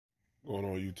Going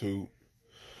on YouTube.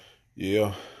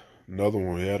 Yeah, another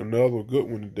one. We had another good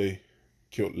one today.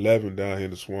 Killed 11 down here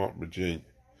in the swamp, Virginia.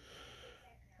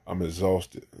 I'm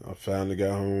exhausted. I finally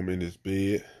got home in this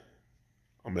bed.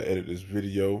 I'm going to edit this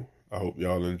video. I hope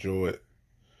y'all enjoy it.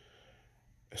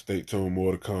 Stay tuned,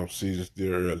 more to come. Season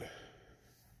still early.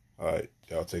 Alright,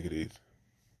 y'all take it easy.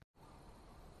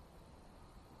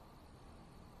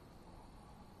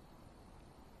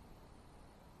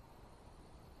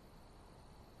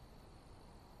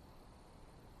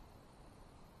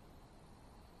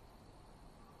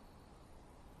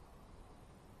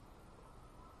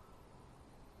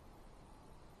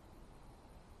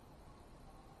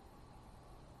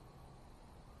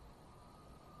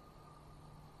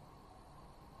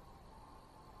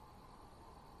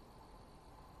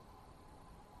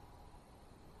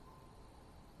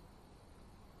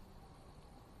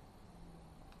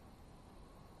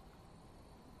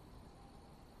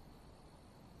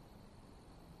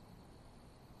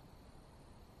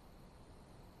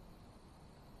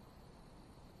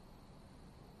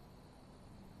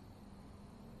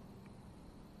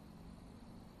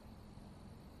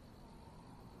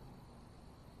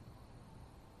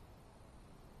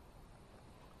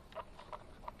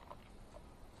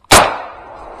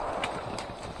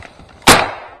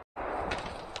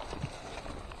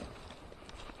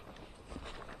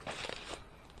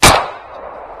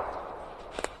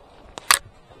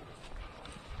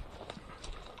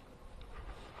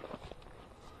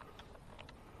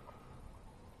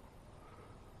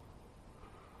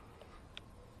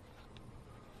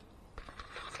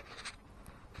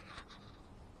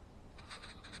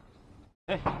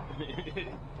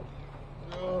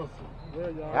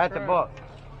 At the buck.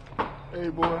 Hey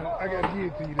boy, I gotta give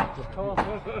it to you this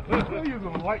time. You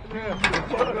gonna like that?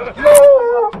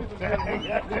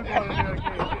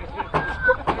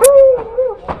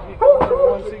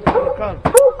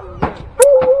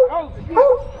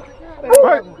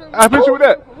 Right, I hit you with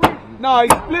that. No, he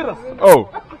split us. Oh.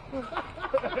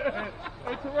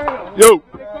 Yo.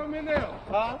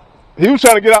 Huh? He was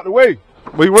trying to get out the way,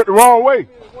 but he went the wrong way.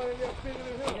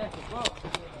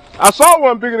 I saw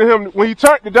one bigger than him. When he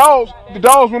turned, the dogs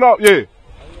went off. Yeah.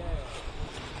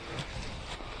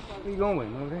 Where you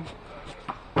going, okay?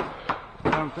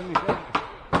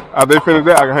 After they finish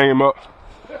that, I can hang him up.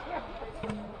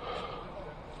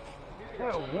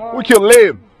 We killed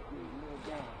 11.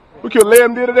 We killed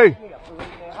 11 deer today.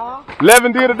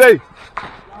 11 deer today.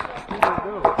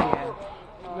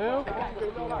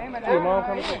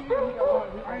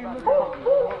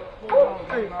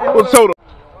 What's the total?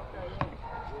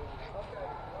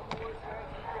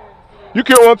 You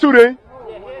killed one too, then?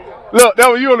 Look, that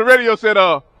was you on the radio said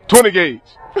 20 gauge.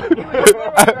 Look,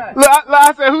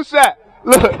 I said, who shot?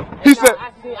 Look, he said.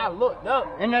 I looked up.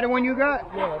 Isn't that the one you got?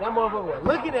 Yeah, that motherfucker was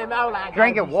looking at me. I was like,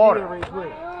 drinking water.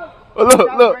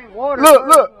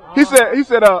 Look. He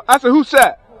said, I said, who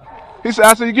shot? He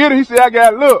said, you get it? He said, I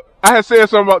got it. Look, I had said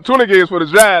something about 20 gauge for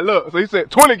the drive. Look, so he said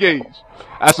 20 gauge.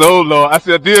 I said, oh Lord. I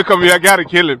said, deer come here, I gotta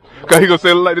kill him. Cause he gonna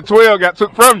say like the 12 got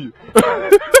took from you.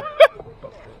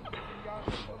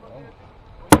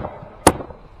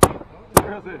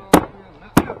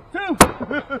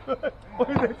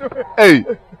 Hey,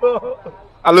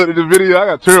 I looked at the video. I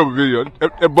got a terrible video.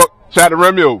 That buck tried to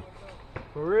run me over.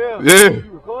 For real? Yeah.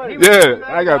 Yeah,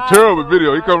 I got a terrible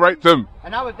video. He come right to me.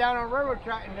 And I was down on the railroad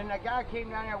track, and then that guy came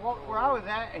down there and walked where I was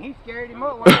at, and he scared him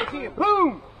up when I see it.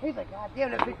 Boom! He's like, God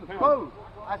damn, that bitch was closed.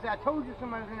 I said, I told you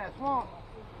somebody was in that swamp.